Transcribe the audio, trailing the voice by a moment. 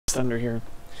Thunder here.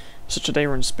 So today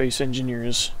we're in Space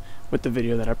Engineers with the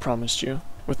video that I promised you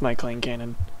with my Clang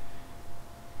Cannon.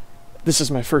 This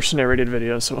is my first narrated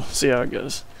video, so we'll see how it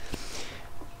goes.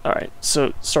 Alright,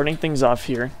 so starting things off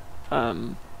here,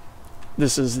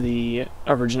 this is the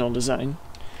original design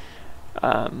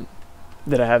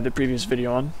that I have the previous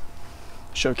video on,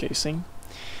 showcasing.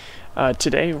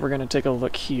 Today we're going to take a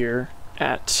look here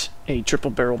at a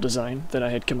triple barrel design that I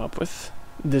had come up with.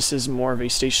 This is more of a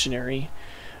stationary,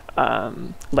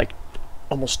 like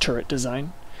almost turret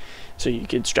design. So you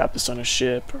could strap this on a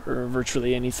ship or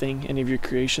virtually anything, any of your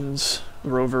creations,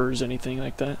 rovers, anything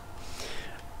like that.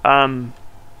 A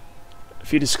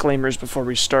few disclaimers before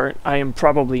we start. I am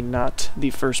probably not the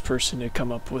first person to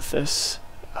come up with this.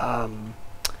 So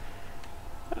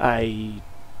I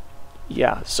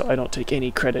don't take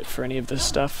any credit for any of this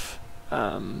stuff.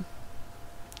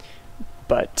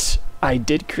 But I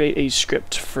did create a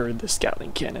script for this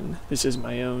Gatling Cannon. This is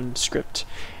my own script,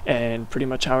 and pretty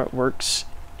much how it works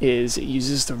is it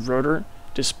uses the rotor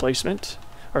displacement,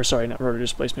 or sorry, not rotor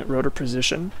displacement, rotor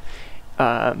position,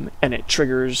 and it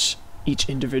triggers each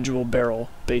individual barrel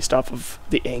based off of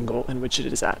the angle in which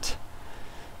it is at.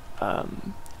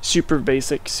 Super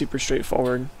basic, super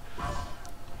straightforward.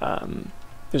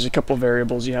 There's a couple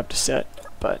variables you have to set,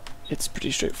 but it's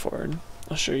pretty straightforward.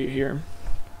 I'll show you here.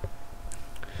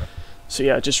 So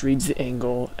yeah, it just reads the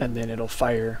angle and then it'll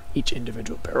fire each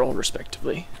individual barrel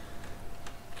respectively.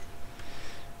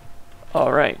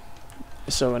 Alright,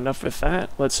 so enough with that.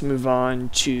 Let's move on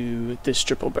to this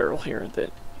triple barrel here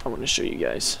that I want to show you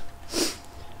guys.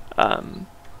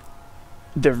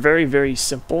 They're very, very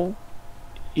simple.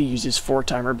 It uses 4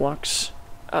 timer blocks.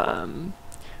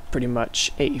 Pretty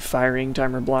much a firing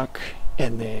timer block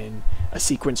and then a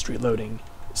sequenced reloading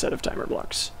set of timer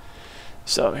blocks.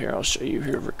 So here, I'll show you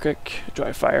here real quick.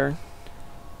 Dry fire.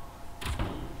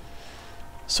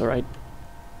 So right,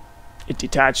 it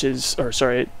detaches, or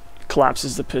sorry, it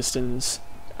collapses the pistons,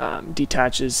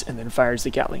 detaches, and then fires the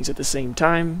Gatlings at the same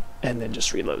time, and then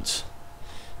just reloads.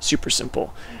 Super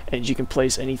simple. And you can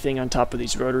place anything on top of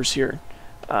these rotors here.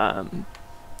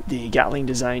 The Gatling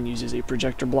design uses a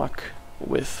projector block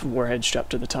with warhead strapped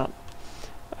to the top.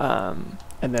 And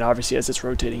then obviously as it's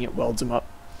rotating, it welds them up.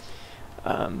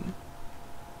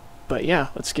 But yeah,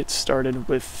 let's get started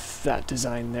with that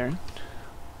design there.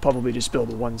 Probably just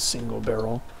build one single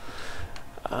barrel.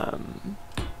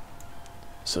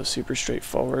 So super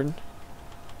straightforward.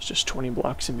 It's just 20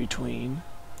 blocks in between.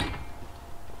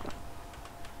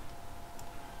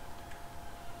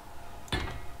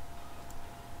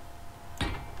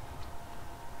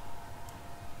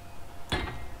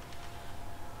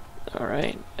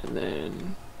 Alright, and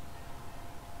then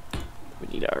we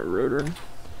need our rotor.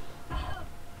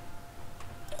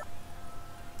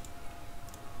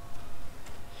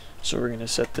 So we're going to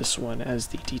set this one as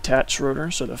the detached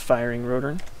rotor, so the firing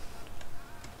rotor.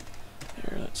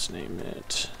 Here, let's name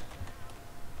it.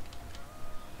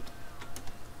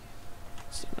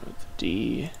 Let's name it with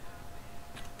D.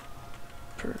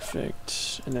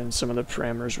 Perfect. And then some of the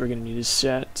parameters we're going to need to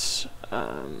set.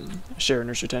 Share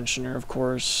inertia tensioner, of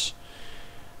course.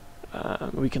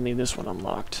 We can leave this one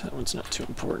unlocked. That one's not too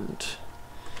important.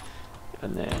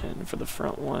 And then for the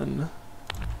front one,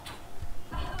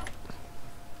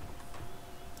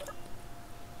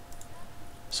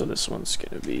 so this one's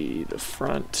going to be the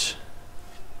front.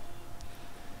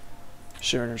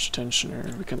 Share inertia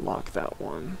tensioner, we can lock that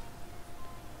one.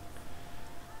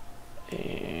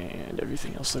 And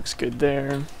everything else looks good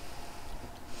there.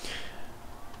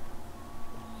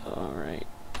 Alright,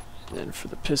 and then for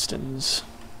the pistons.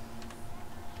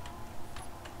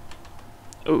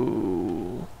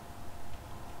 Oh.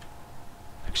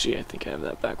 Actually, I think I have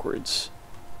that backwards.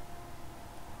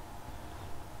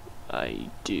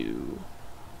 I do.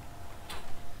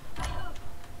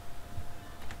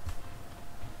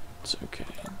 It's okay.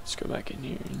 Let's go back in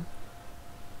here.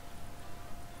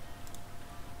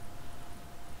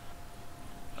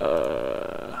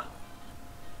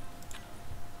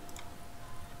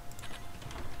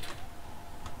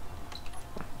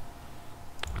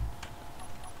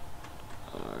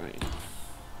 Alright.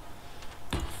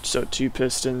 So 2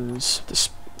 pistons.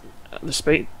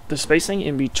 The spacing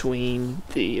in between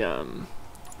the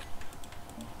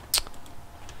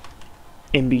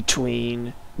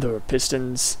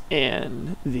pistons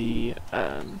and the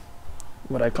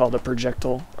what I call the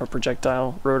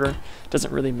projectile rotor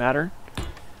doesn't really matter.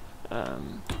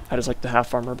 I just like the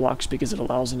half armor blocks because it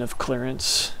allows enough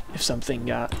clearance if something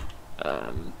got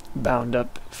bound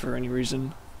up for any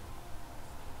reason.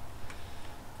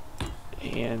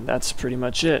 And that's pretty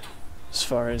much it as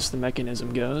far as the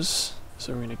mechanism goes.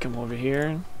 So we're going to come over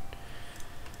here,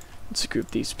 Let's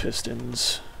group these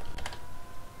pistons.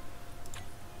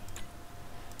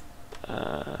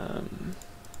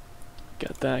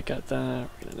 Got that, got that.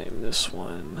 We're gonna name this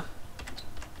one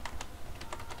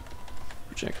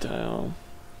projectile.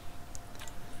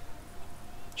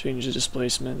 Change the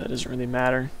displacement, that doesn't really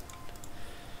matter.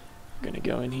 We're gonna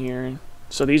go in here.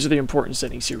 So these are the important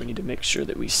settings here we need to make sure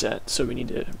that we set. So we need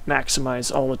to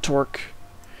maximize all the torque,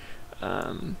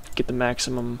 get the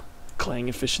maximum clang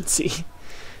efficiency,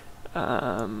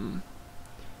 and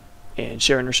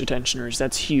share inertia tensioners.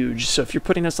 That's huge. So if you're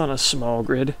putting this on a small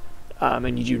grid,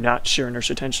 and you do not share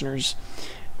inertia tensioners,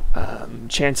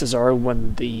 chances are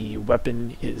when the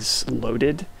weapon is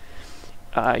loaded,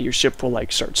 your ship will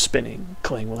like start spinning.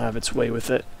 Clang will have its way with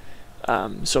it.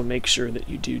 So make sure that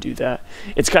you do that.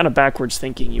 It's kind of backwards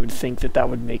thinking. You would think that that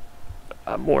would make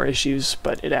more issues,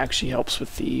 but it actually helps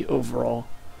with the overall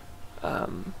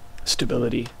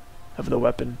stability of the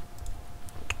weapon.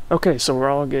 Okay, so we're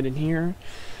all good in here.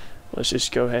 Let's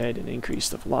just go ahead and increase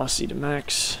the velocity to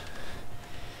max.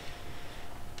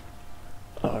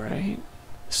 Alright,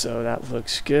 so that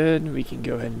looks good. We can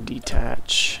go ahead and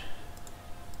detach.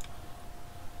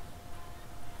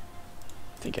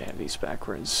 I think I have these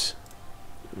backwards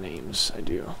names. I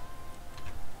do.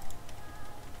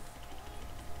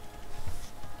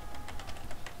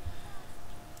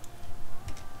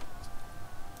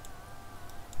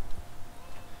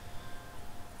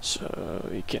 So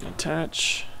we can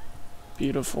attach.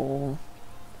 Beautiful.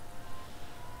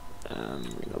 We're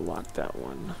going to lock that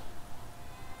one.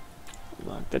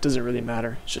 That doesn't really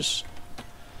matter. It's just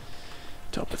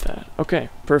to help with that. Okay,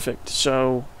 perfect.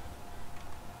 So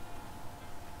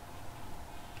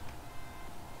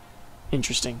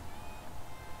interesting.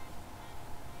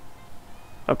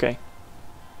 Okay.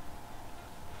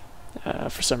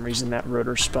 For some reason that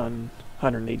rotor spun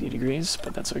 180 degrees,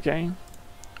 but that's okay.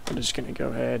 I'm just going to go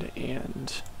ahead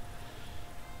and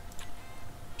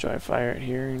dry fire it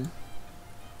here.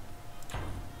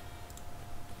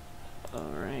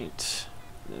 Alright.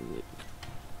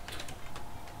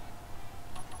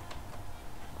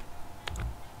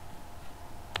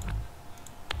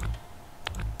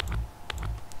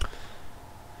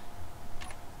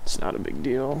 It's not a big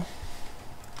deal.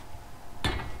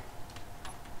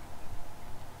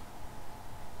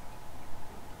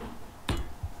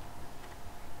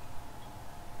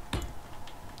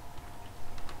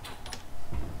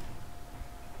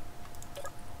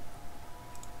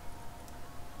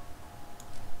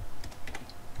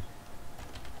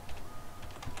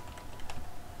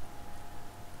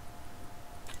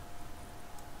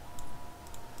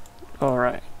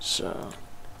 Alright, so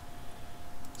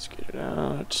let's get it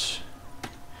out.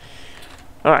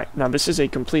 Alright, now this is a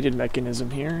completed mechanism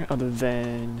here, other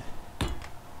than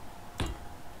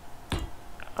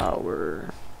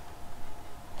our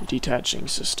detaching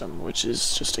system, which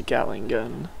is just a Gatling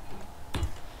gun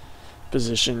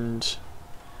positioned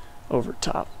over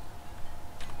top.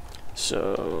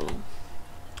 So,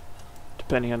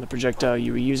 depending on the projectile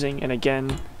you were using, and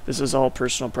again, this is all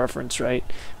personal preference, right?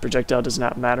 Projectile does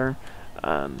not matter.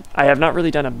 I have not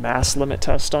really done a mass limit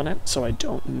test on it, so I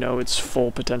don't know its full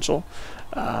potential.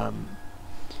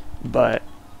 But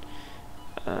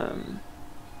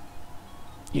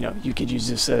you know, you could use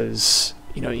this as,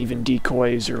 you know, even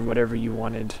decoys or whatever you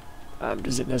wanted.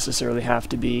 Does it necessarily have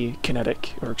to be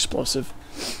kinetic or explosive?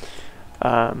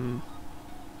 Okay,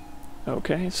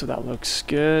 so that looks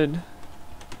good.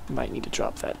 Might need to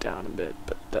drop that down a bit,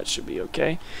 but that should be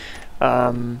okay.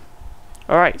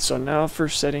 Alright, so now for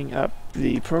setting up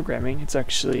the programming, it's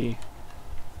actually,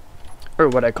 or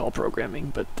what I call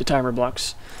programming, but the timer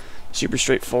blocks, super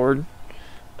straightforward.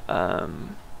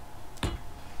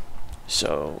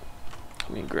 So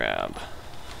let me grab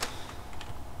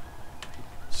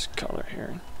this color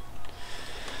here.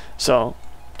 So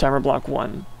timer block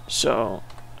 1. So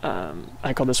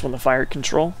I call this one the fire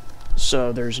control.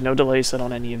 So there's no delay set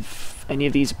on any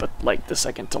of these, but like the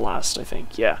second to last, I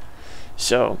think. Yeah.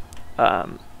 So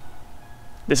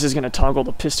this is going to toggle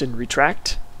the piston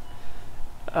retract,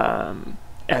 and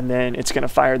then it's going to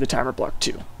fire the timer block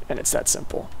 2, and it's that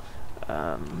simple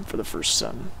for the first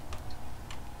sun.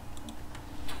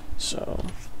 So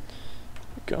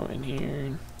go in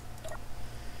here.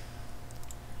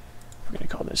 We're going to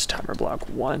call this timer block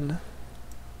 1.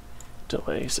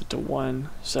 Delay set to 1.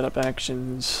 Setup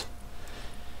actions.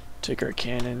 Take our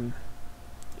cannon.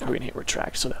 We're going to hit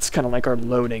retract. So that's kind of like our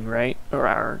loading, right? Or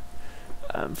our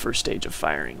first stage of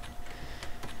firing.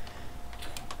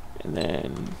 And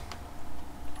then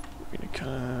we're going to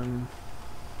come.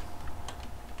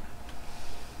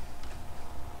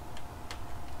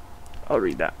 I'll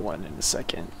read that one in a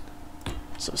second.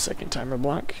 So second timer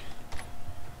block.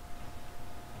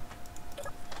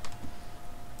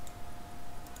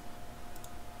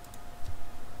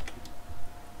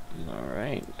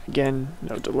 Again,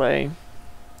 no delay.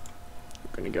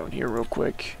 We're going to go in here real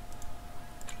quick.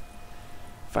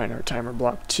 Find our timer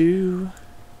block 2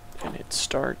 and hit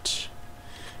start.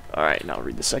 Alright, now I'll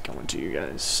read the second one to you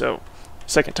guys. So,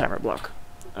 second timer block.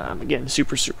 Again,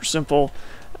 super simple.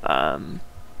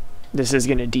 This is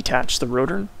going to detach the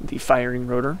rotor, the firing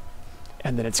rotor,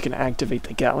 and then it's going to activate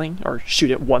the Gatling, or shoot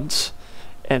it once,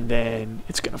 and then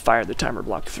it's going to fire the timer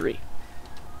block 3.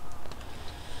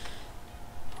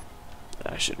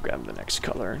 I should grab the next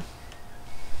color.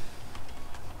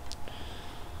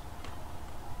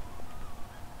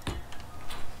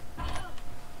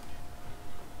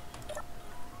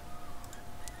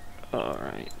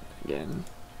 Alright, again.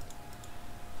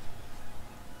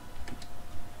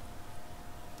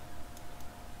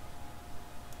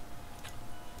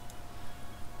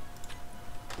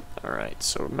 Alright,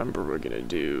 so remember we're going to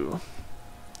do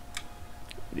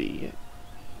the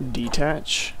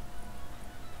detach.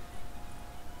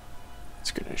 It's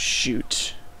going to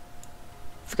shoot.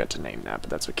 Forgot to name that,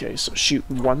 but that's okay. So shoot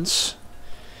once,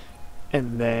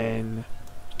 and then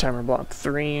timer block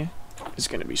 3 is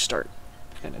going to be start.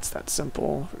 And it's that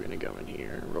simple. We're going to go in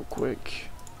here real quick.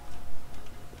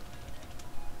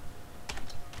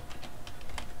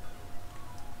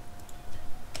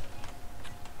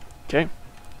 Okay,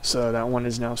 so that one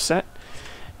is now set.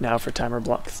 Now for timer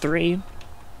block 3,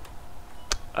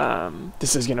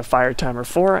 this is going to fire timer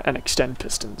 4 and extend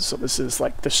pistons. So this is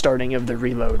like the starting of the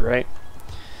reload, right?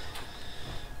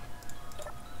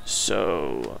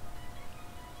 So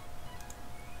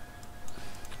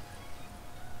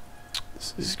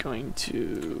this is going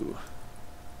to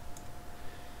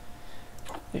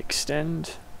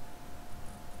extend,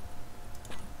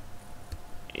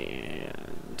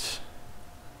 and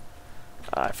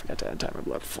I forgot to add timer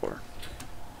block 4.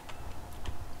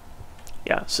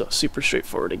 Yeah, so super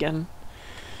straightforward again.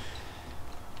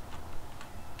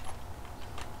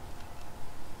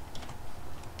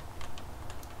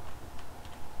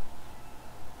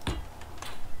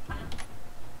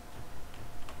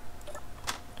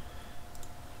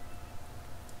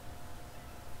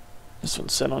 This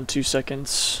one's set on 2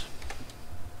 seconds.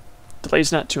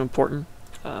 Delay's not too important.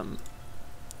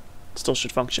 Still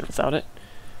should function without it,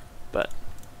 but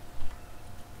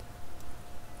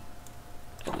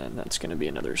and then that's going to be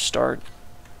another start.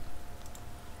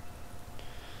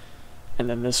 And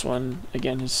then this one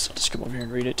again is, I'll just come over here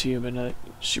and read it to you, but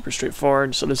super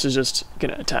straightforward. So this is just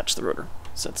going to attach the rotor.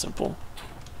 It's that simple.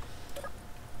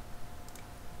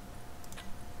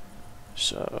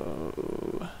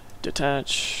 So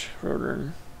detach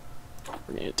rotor,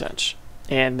 we're going to attach,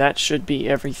 and that should be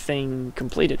everything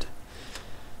completed.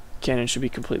 Cannon should be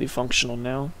completely functional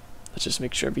now. Let's just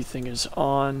make sure everything is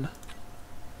on.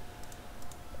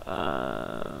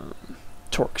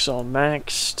 Torque's all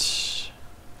maxed.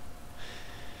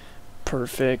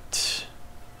 Perfect.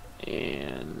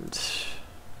 And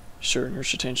sure,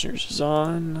 inertia tensioners is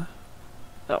on.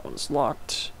 That one's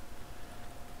locked.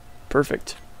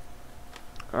 Perfect.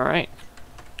 Alright.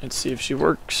 Let's see if she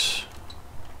works.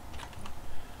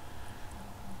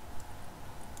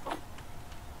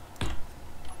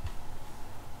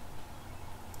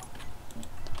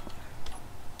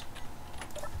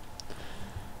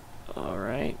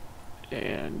 Alright,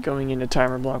 and going into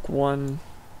timer block 1,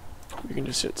 we can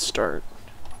just hit start.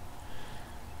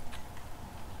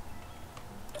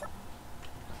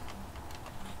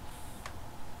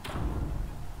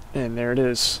 And there it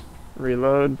is.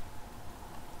 Reload.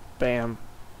 Bam.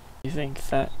 I think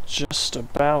that just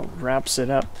about wraps it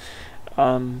up.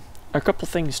 A couple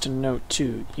things to note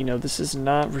too. You know, this is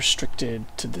not restricted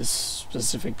to this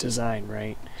specific design,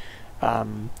 right?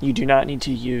 You do not need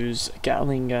to use a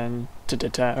Gatling gun to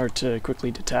detach or to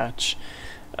quickly detach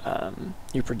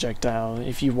your projectile.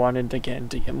 If you wanted, again,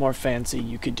 to get more fancy,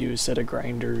 you could do a set of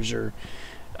grinders or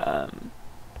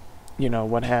you know,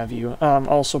 what have you.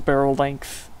 Also barrel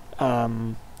length.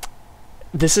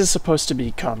 This is supposed to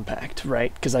be compact,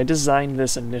 right? Because I designed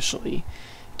this initially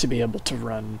to be able to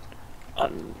run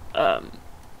on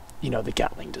you know, the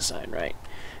Gatling design, right?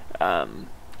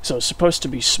 So it's supposed to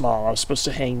be small. I was supposed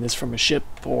to hang this from a ship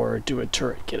or do a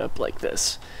turret get up like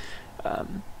this. I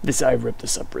ripped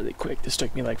this up really quick. This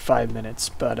took me like 5 minutes,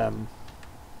 but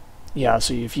yeah,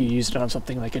 so if you used it on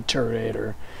something like a turret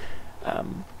or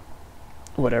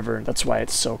whatever, that's why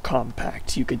it's so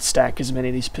compact. You could stack as many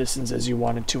of these pistons as you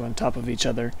wanted to on top of each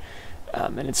other,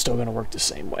 and it's still going to work the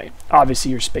same way.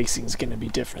 Obviously your spacing is going to be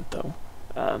different though.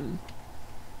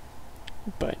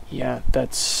 But yeah,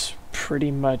 that's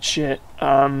pretty much it.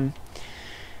 Yeah,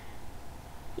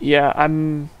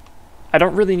 I'm I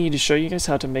don't really need to show you guys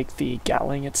how to make the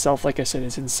Gatling itself. Like I said,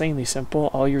 it's insanely simple.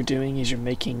 All you're doing is you're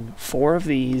making 4 of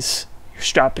these, you're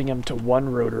strapping them to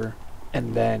one rotor,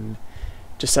 and then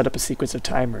just set up a sequence of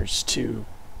timers to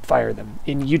fire them.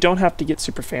 And you don't have to get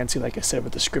super fancy, like I said,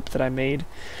 with the script that I made.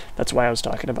 That's why I was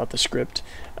talking about the script,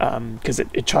 because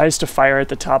it tries to fire at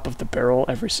the top of the barrel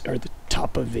or the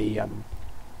top of the at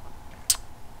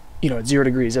 0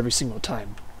 degrees every single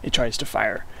time it tries to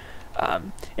fire.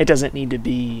 It doesn't need to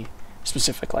be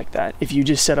specific like that. If you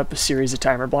just set up a series of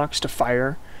timer blocks to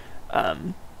fire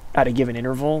at a given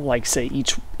interval, like say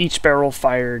each barrel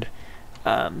fired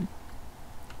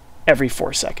every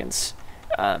 4 seconds,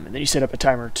 and then you set up a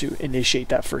timer to initiate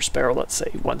that first barrel, let's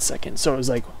say 1 second. So it was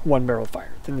like 1 barrel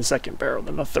fired, then the second barrel,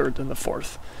 then the third, then the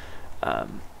fourth.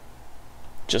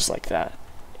 Just like that.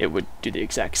 It would do the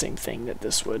exact same thing that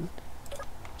this would.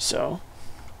 So,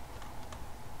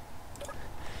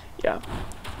 yeah.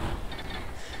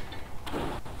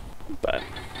 But,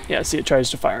 yeah, see, it tries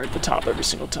to fire at the top every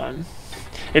single time.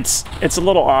 It's a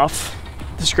little off.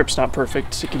 The script's not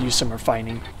perfect. It could use some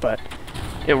refining, but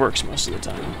it works most of the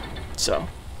time. So,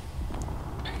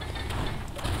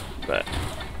 but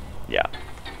yeah.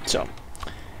 So,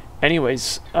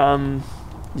 anyways, do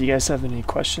you guys have any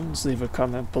questions? Leave a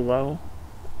comment below.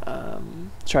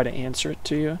 Try to answer it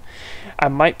to you. I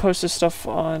might post this stuff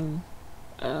on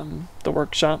the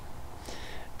workshop.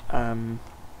 I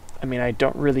mean, I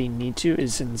don't really need to.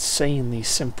 It's insanely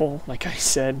simple. Like I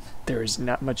said, there is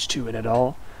not much to it at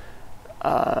all.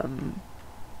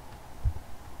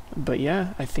 But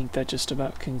yeah, I think that just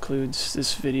about concludes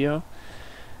this video.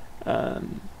 If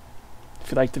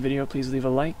you liked the video, please leave a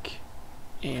like,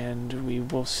 and we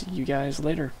will see you guys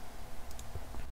later.